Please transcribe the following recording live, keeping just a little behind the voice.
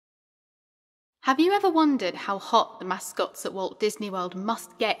Have you ever wondered how hot the mascots at Walt Disney World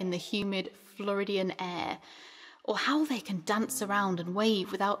must get in the humid Floridian air? Or how they can dance around and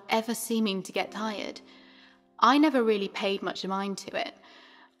wave without ever seeming to get tired? I never really paid much mind to it.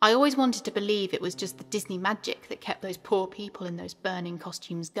 I always wanted to believe it was just the Disney magic that kept those poor people in those burning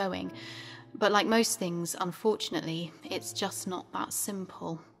costumes going. But like most things, unfortunately, it's just not that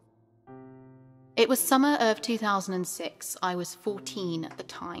simple. It was summer of 2006. I was 14 at the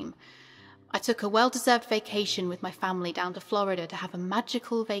time. I took a well-deserved vacation with my family down to Florida to have a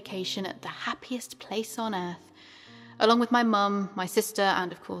magical vacation at the happiest place on earth. Along with my mum, my sister,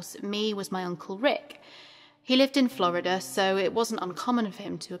 and of course me was my Uncle Rick. He lived in Florida, so it wasn't uncommon for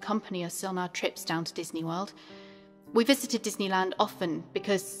him to accompany us on our trips down to Disney World. We visited Disneyland often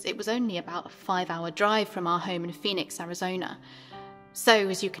because it was only about a 5-hour drive from our home in Phoenix, Arizona. So,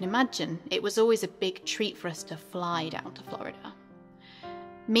 as you can imagine, it was always a big treat for us to fly down to Florida.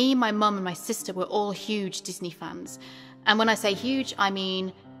 Me, my mum and my sister were all huge Disney fans. And when I say huge, I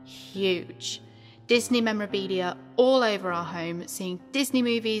mean huge. Disney memorabilia all over our home, seeing Disney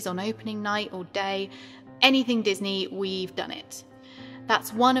movies on opening night or day. Anything Disney, we've done it.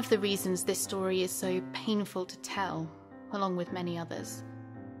 That's one of the reasons this story is so painful to tell, along with many others.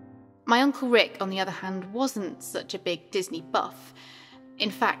 My Uncle Rick, on the other hand, wasn't such a big Disney buff. In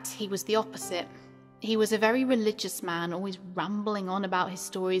fact, he was the opposite. He was a very religious man, always rambling on about his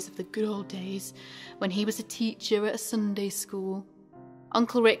stories of the good old days when he was a teacher at a Sunday school.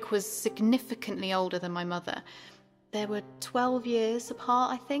 Uncle Rick was significantly older than my mother. They were 12 years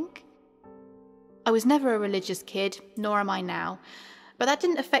apart, I think. I was never a religious kid, nor am I now, but that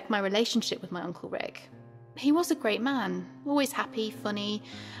didn't affect my relationship with my Uncle Rick. He was a great man, always happy, funny,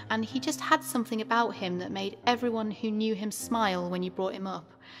 and he just had something about him that made everyone who knew him smile when you brought him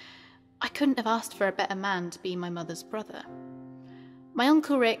up. I couldn't have asked for a better man to be my mother's brother. My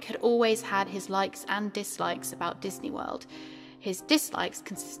Uncle Rick had always had his likes and dislikes about Disney World. His dislikes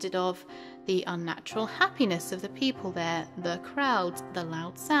consisted of the unnatural happiness of the people there, the crowds, the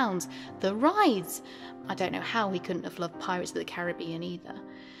loud sounds, the rides. I don't know how he couldn't have loved Pirates of the Caribbean either.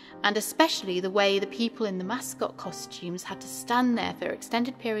 And especially the way the people in the mascot costumes had to stand there for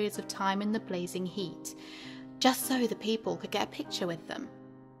extended periods of time in the blazing heat, just so the people could get a picture with them.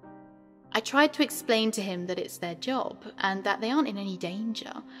 I tried to explain to him that it's their job and that they aren't in any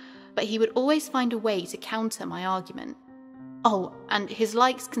danger, but he would always find a way to counter my argument. Oh, and his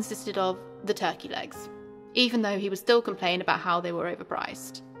likes consisted of the turkey legs, even though he would still complain about how they were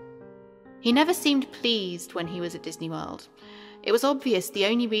overpriced. He never seemed pleased when he was at Disney World. It was obvious the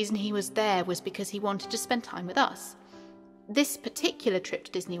only reason he was there was because he wanted to spend time with us. This particular trip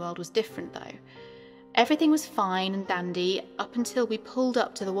to Disney World was different though. Everything was fine and dandy up until we pulled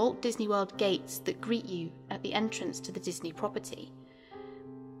up to the Walt Disney World gates that greet you at the entrance to the Disney property.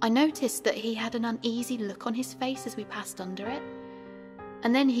 I noticed that he had an uneasy look on his face as we passed under it,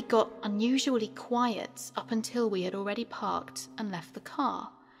 and then he got unusually quiet up until we had already parked and left the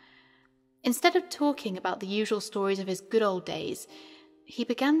car. Instead of talking about the usual stories of his good old days, he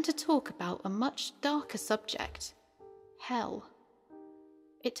began to talk about a much darker subject: hell.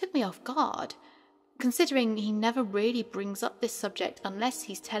 It took me off guard, considering he never really brings up this subject unless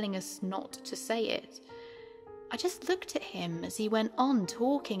he's telling us not to say it. I just looked at him as he went on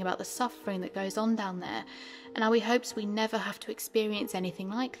talking about the suffering that goes on down there and how he hopes we never have to experience anything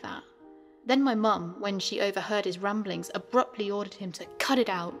like that. Then my mum, when she overheard his ramblings, abruptly ordered him to cut it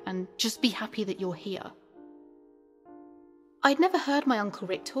out and just be happy that you're here. I'd never heard my Uncle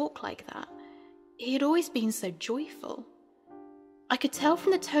Rick talk like that. He had always been so joyful. I could tell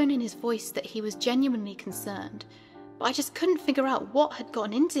from the tone in his voice that he was genuinely concerned, but I just couldn't figure out what had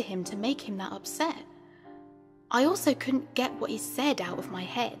gotten into him to make him that upset. I also couldn't get what he said out of my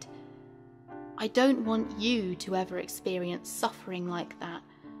head. I don't want you to ever experience suffering like that.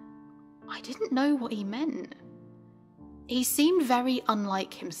 I didn't know what he meant. He seemed very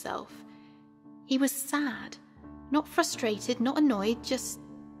unlike himself. He was sad, not frustrated, not annoyed, just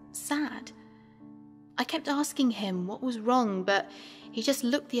sad. I kept asking him what was wrong, but he just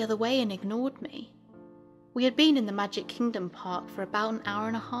looked the other way and ignored me. We had been in the Magic Kingdom park for about an hour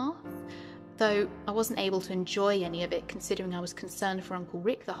and a half, though I wasn't able to enjoy any of it considering I was concerned for Uncle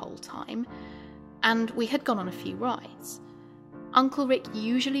Rick the whole time, and we had gone on a few rides. Uncle Rick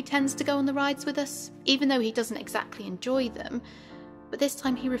usually tends to go on the rides with us, even though he doesn't exactly enjoy them, but this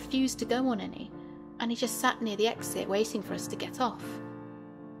time he refused to go on any, and he just sat near the exit waiting for us to get off.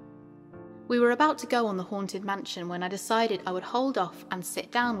 We were about to go on the Haunted Mansion when I decided I would hold off and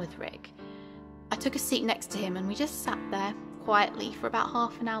sit down with Rick. I took a seat next to him and we just sat there quietly for about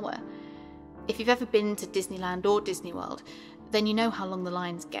half an hour. If you've ever been to Disneyland or Disney World, then you know how long the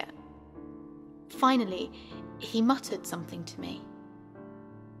lines get. Finally, he muttered something to me.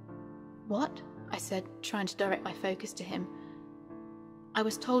 "What?" I said, trying to direct my focus to him. "I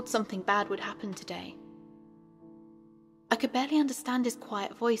was told something bad would happen today." I could barely understand his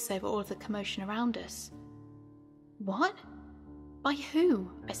quiet voice over all of the commotion around us. "What? By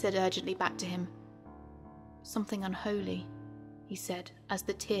who?" I said urgently back to him. "Something unholy," he said as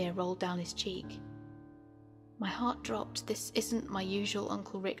the tear rolled down his cheek. My heart dropped. This isn't my usual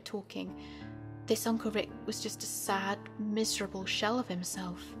Uncle Rick talking. This Uncle Rick was just a sad, miserable shell of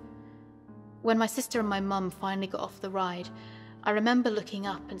himself. When my sister and my mum finally got off the ride, I remember looking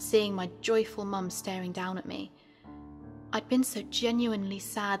up and seeing my joyful mum staring down at me. I'd been so genuinely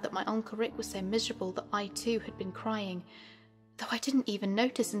sad that my Uncle Rick was so miserable that I too had been crying, though I didn't even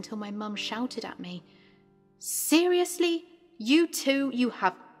notice until my mum shouted at me. "Seriously? You two? You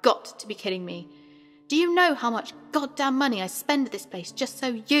have got to be kidding me. Do you know how much goddamn money I spend at this place just so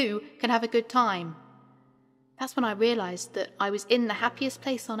you can have a good time?" That's when I realised that I was in the happiest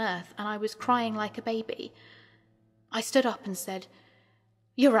place on earth and I was crying like a baby. I stood up and said,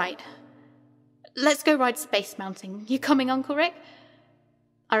 "You're right. Let's go ride Space Mountain. You coming, Uncle Rick?"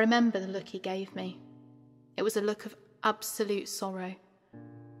 I remember the look he gave me. It was a look of absolute sorrow.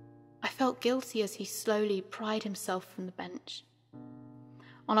 I felt guilty as he slowly pried himself from the bench.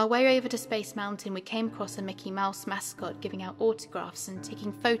 On our way over to Space Mountain, we came across a Mickey Mouse mascot giving out autographs and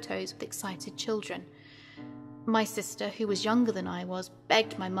taking photos with excited children. My sister, who was younger than I was,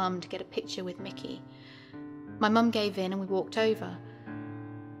 begged my mum to get a picture with Mickey. My mum gave in and we walked over.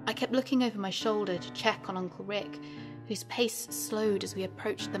 I kept looking over my shoulder to check on Uncle Rick, whose pace slowed as we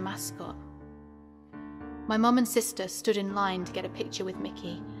approached the mascot. My mum and sister stood in line to get a picture with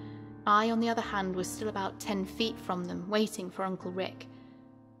Mickey. I, on the other hand, was still about 10 feet from them, waiting for Uncle Rick.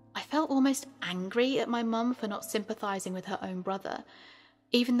 I felt almost angry at my mum for not sympathising with her own brother,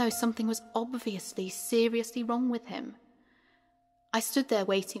 even though something was obviously seriously wrong with him. I stood there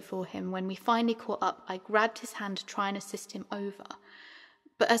waiting for him. When we finally caught up, I grabbed his hand to try and assist him over.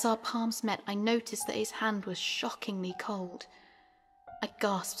 But as our palms met, I noticed that his hand was shockingly cold. I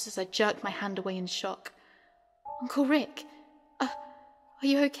gasped as I jerked my hand away in shock. "Uncle Rick, are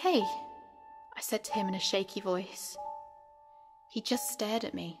you okay?" I said to him in a shaky voice. He just stared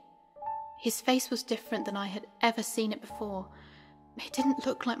at me. His face was different than I had ever seen it before. It didn't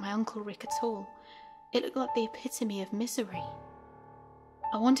look like my Uncle Rick at all. It looked like the epitome of misery.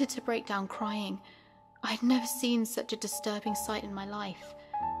 I wanted to break down crying. I had never seen such a disturbing sight in my life.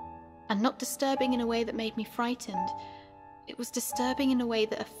 And not disturbing in a way that made me frightened. It was disturbing in a way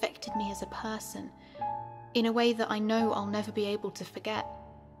that affected me as a person, in a way that I know I'll never be able to forget.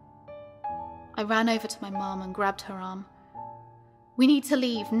 I ran over to my mum and grabbed her arm. "We need to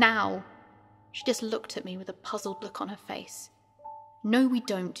leave, now!" She just looked at me with a puzzled look on her face. "No, we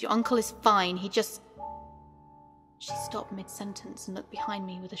don't. Your uncle is fine. He just..." She stopped mid-sentence and looked behind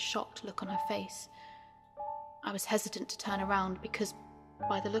me with a shocked look on her face. I was hesitant to turn around because,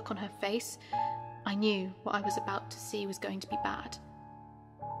 by the look on her face, I knew what I was about to see was going to be bad.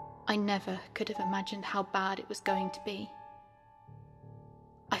 I never could have imagined how bad it was going to be.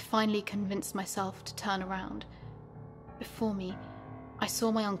 I finally convinced myself to turn around. Before me, I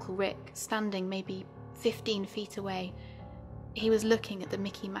saw my Uncle Rick standing maybe 15 feet away. He was looking at the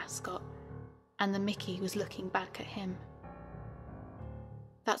Mickey mascot, and the Mickey was looking back at him.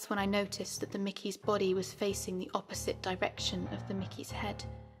 That's when I noticed that the Mickey's body was facing the opposite direction of the Mickey's head.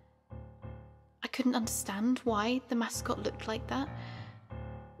 I couldn't understand why the mascot looked like that.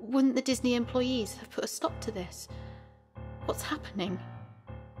 Wouldn't the Disney employees have put a stop to this? What's happening?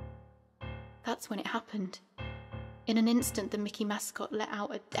 That's when it happened. In an instant, the Mickey mascot let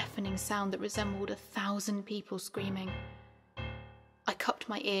out a deafening sound that resembled 1,000 people screaming. I cupped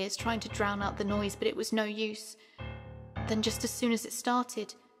my ears, trying to drown out the noise, but it was no use. Then just as soon as it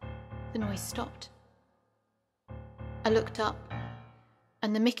started, the noise stopped. I looked up,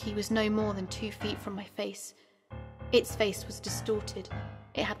 and the Mickey was no more than 2 feet from my face. Its face was distorted.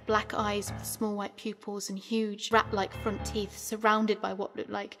 It had black eyes with small white pupils and huge rat-like front teeth surrounded by what looked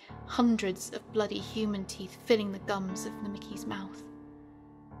like hundreds of bloody human teeth filling the gums of the Mickey's mouth.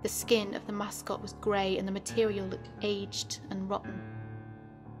 The skin of the mascot was grey and the material looked aged and rotten.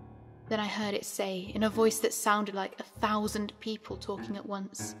 Then I heard it say, in a voice that sounded like 1,000 people talking at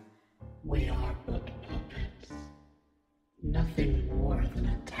once, "We are but puppets. Nothing more than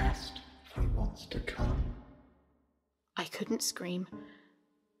a test for what's to come." I couldn't scream.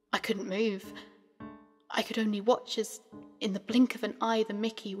 I couldn't move. I could only watch as, in the blink of an eye, the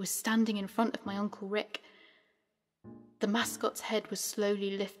Mickey was standing in front of my Uncle Rick. The mascot's head was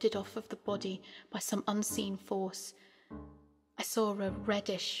slowly lifted off of the body by some unseen force. I saw a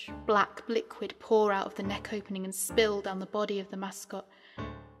reddish, black liquid pour out of the neck opening and spill down the body of the mascot.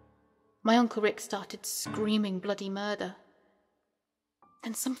 My Uncle Rick started screaming bloody murder.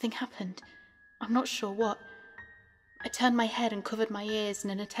 Then something happened. I'm not sure what. I turned my head and covered my ears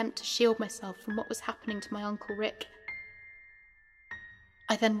in an attempt to shield myself from what was happening to my Uncle Rick.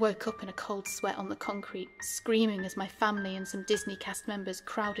 I then woke up in a cold sweat on the concrete, screaming as my family and some Disney cast members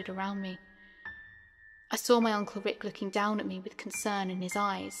crowded around me. I saw my Uncle Rick looking down at me with concern in his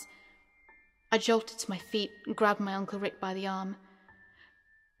eyes. I jolted to my feet and grabbed my Uncle Rick by the arm.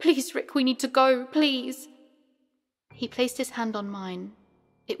 "Please, Rick, we need to go, please." He placed his hand on mine.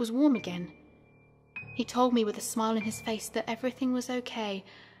 It was warm again. He told me with a smile on his face that everything was okay.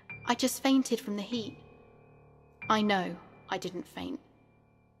 I just fainted from the heat. I know I didn't faint.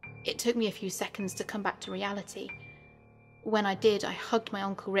 It took me a few seconds to come back to reality. When I did, I hugged my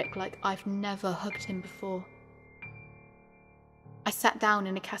Uncle Rick like I've never hugged him before. I sat down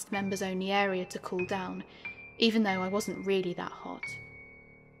in a cast members only area to cool down, even though I wasn't really that hot.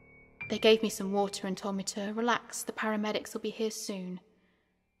 They gave me some water and told me to relax, the paramedics will be here soon.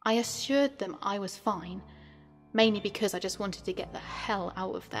 I assured them I was fine, mainly because I just wanted to get the hell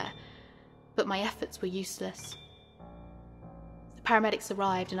out of there, but my efforts were useless. The paramedics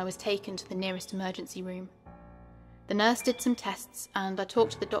arrived and I was taken to the nearest emergency room. The nurse did some tests and I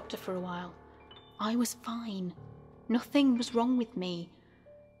talked to the doctor for a while. I was fine. Nothing was wrong with me.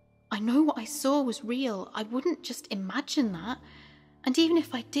 I know what I saw was real. I wouldn't just imagine that. And even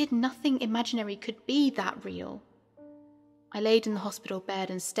if I did, nothing imaginary could be that real. I laid in the hospital bed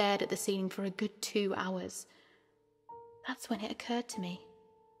and stared at the ceiling for a good 2 hours. That's when it occurred to me.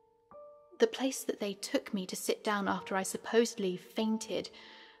 The place that they took me to sit down after I supposedly fainted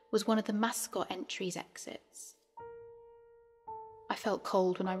was one of the mascot entry's exits. I felt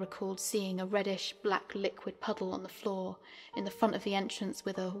cold when I recalled seeing a reddish black liquid puddle on the floor in the front of the entrance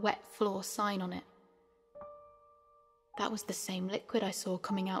with a wet floor sign on it. That was the same liquid I saw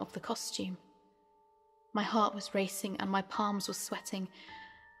coming out of the costume. My heart was racing and my palms were sweating.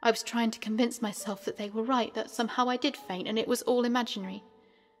 I was trying to convince myself that they were right, that somehow I did faint and it was all imaginary.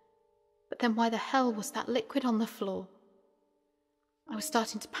 But then why the hell was that liquid on the floor? I was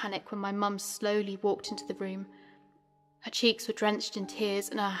starting to panic when my mum slowly walked into the room. Her cheeks were drenched in tears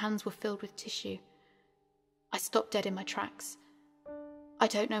and her hands were filled with tissue. I stopped dead in my tracks. I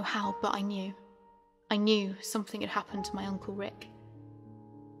don't know how, but I knew. I knew something had happened to my Uncle Rick.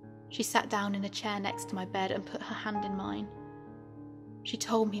 She sat down in a chair next to my bed and put her hand in mine. She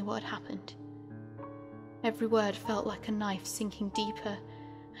told me what had happened. Every word felt like a knife sinking deeper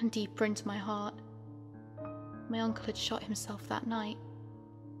and deeper into my heart. My uncle had shot himself that night.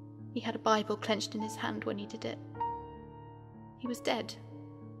 He had a Bible clenched in his hand when he did it. He was dead.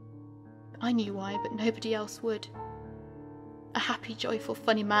 I knew why, but nobody else would. A happy, joyful,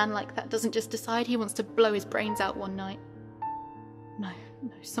 funny man like that doesn't just decide he wants to blow his brains out one night. No,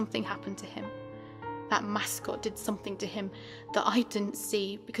 something happened to him. That mascot did something to him that I didn't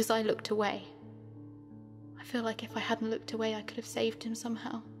see because I looked away. I feel like if I hadn't looked away, I could have saved him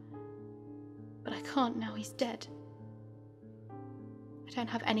somehow. But I can't now, he's dead. I don't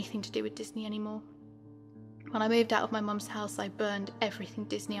have anything to do with Disney anymore. When I moved out of my mum's house, I burned everything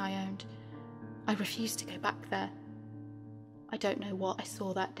Disney I owned. I refused to go back there. I don't know what I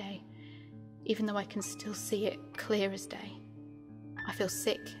saw that day, even though I can still see it clear as day. I feel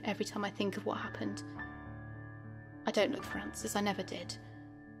sick every time I think of what happened. I don't look for answers, I never did.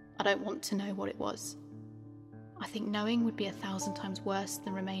 I don't want to know what it was. I think knowing would be 1,000 times worse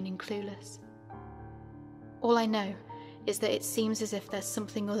than remaining clueless. All I know is that it seems as if there's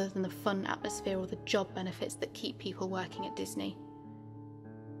something other than the fun atmosphere or the job benefits that keep people working at Disney.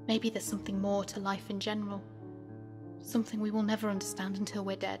 Maybe there's something more to life in general. Something we will never understand until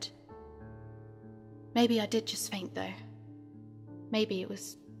we're dead. Maybe I did just faint though. Maybe it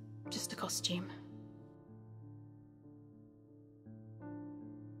was just a costume.